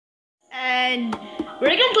and we're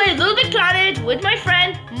gonna play LittlBigPlanet with my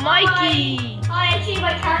friend Mikey. Hi, I changed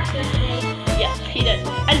my character today. Yeah, he did.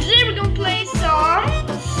 And today we're gonna play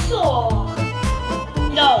some song.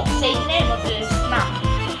 No, say the name of this map.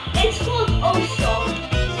 It's called Oso.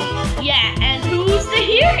 Yeah, and who's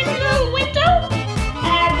here in the little window?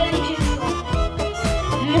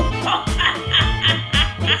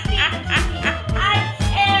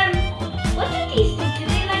 What do these do? Do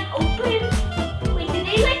they like open? Wait, do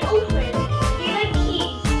they like open? Do they like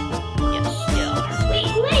keys? Yes, they are.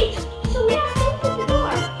 Wait. So we have to open the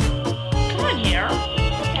door. Come on here.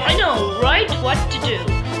 Okay. I know, right? What to do.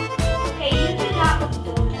 Okay, you do that with the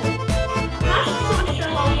door. I'm not so sure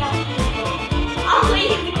how we have to do it. Oh,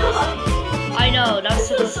 wait, the door. I know, I that's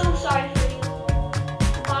feel so sorry for you.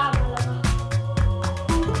 Come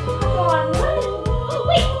on, what?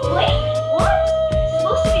 Wait, what? It's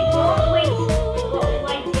supposed to be door. Wait,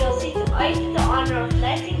 I have the honor of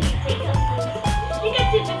letting you take us to this. I think I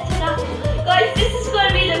did it to that. Guys, this is going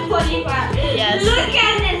to be the funny part. Yes. Look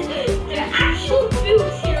at this. They're actual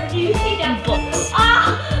boots here. Do you see them? Boots.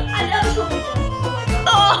 Ah! I love so much.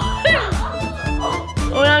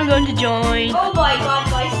 Oh, I'm going to join. Oh my god,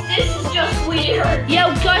 guys. This is just weird.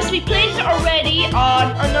 Yeah, guys, we played it already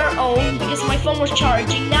on our own because my phone was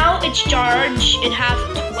charging. Now it's charged. It has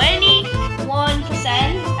 21%,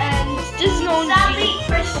 and this is no. Sadly,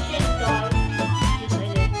 Christian died. Yes, I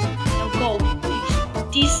did. Now go.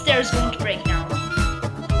 These stairs are going to break now.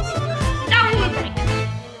 Now I'm going to break.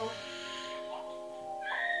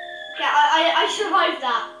 Okay, I survived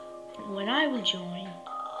that. When I will join.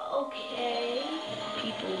 Okay.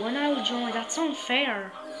 People, when I will join, that's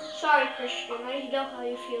unfair. Sorry, Christian. I know how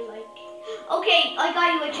you feel like. Okay, I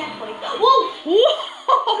got you a checkpoint. Whoa!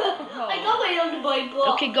 Whoa! I got my own Bible.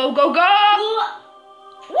 Okay, go!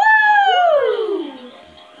 Woo!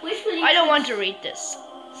 Which will you I don't choose? want to read this.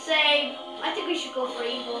 Same. I think we should go for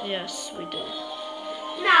evil. Yes, we do.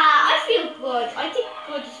 Nah, I feel good. I think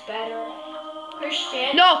good is better.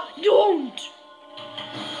 Christian. No, don't!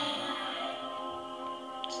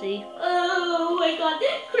 See? Oh my god.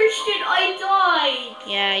 Christian, I died.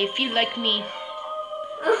 Yeah, you feel like me.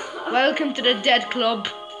 Welcome to the dead club.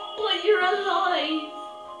 But you're alive.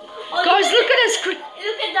 Oh, Guys, look at this.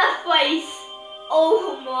 Look at that face.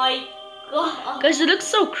 Oh my god. Guys, it looks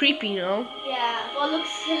so creepy, you know? Yeah, but it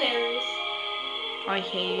looks hilarious. I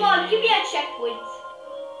hate Come on, give me a checkpoint.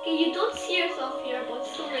 Okay, you don't see yourself here, but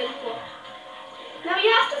it's still really cool. Now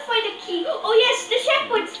you have to find a key. Oh yes, the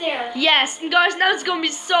checkpoint's there. Yes, and guys, now it's gonna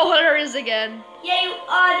be so hilarious again. Yeah,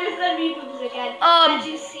 there's gonna be boobs again. As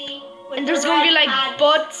you see. And there's gonna be like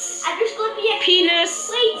butts, and there's gonna be a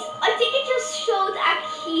penis. Wait, I think it just showed a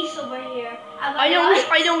key somewhere here. I know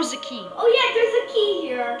it's a key. Oh yeah, there's a key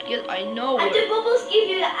here. Yeah, I know. And the bubbles give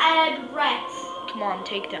you breath. Come on,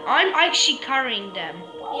 take them. I'm actually carrying them.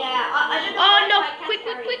 Yeah, I don't know. Oh no! I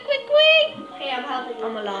can't Quick! Okay, I'm helping you.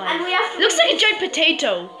 I'm alive. And we have to. Looks like a giant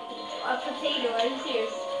potato. A potato, are you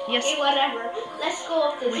serious? Yes. Okay, whatever. Let's go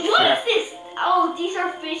up this. Wait, What is this? Oh, these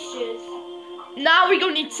are fishes. Now we're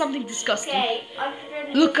gonna eat something disgusting. Okay,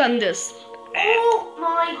 Look on this. Oh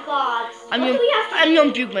my god. I'm What do we have to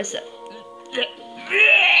gonna puke myself.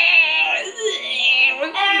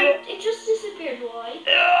 It just disappeared. Why?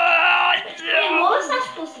 Wait, what was that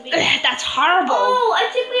supposed to be? That's horrible. Oh, I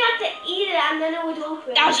think we had to eat it and then it would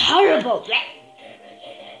open. That was horrible.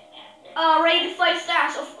 Rated 5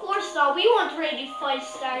 stars. Of course not. We want rated 5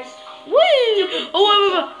 stars. Woo!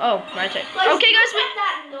 Oh, my turn. Guys, Okay, guys, look at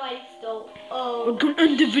that knife though. Oh. we're gonna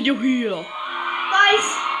end the video here. Guys,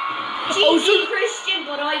 GG Christian,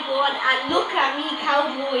 but I won, and look at me,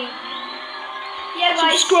 cowboy. Yeah,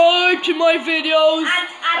 guys. Subscribe to my videos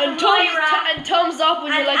And thumbs up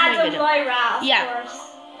when you like my video. Myra, of Yeah. course.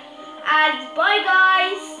 And bye,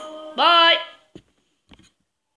 guys. Bye.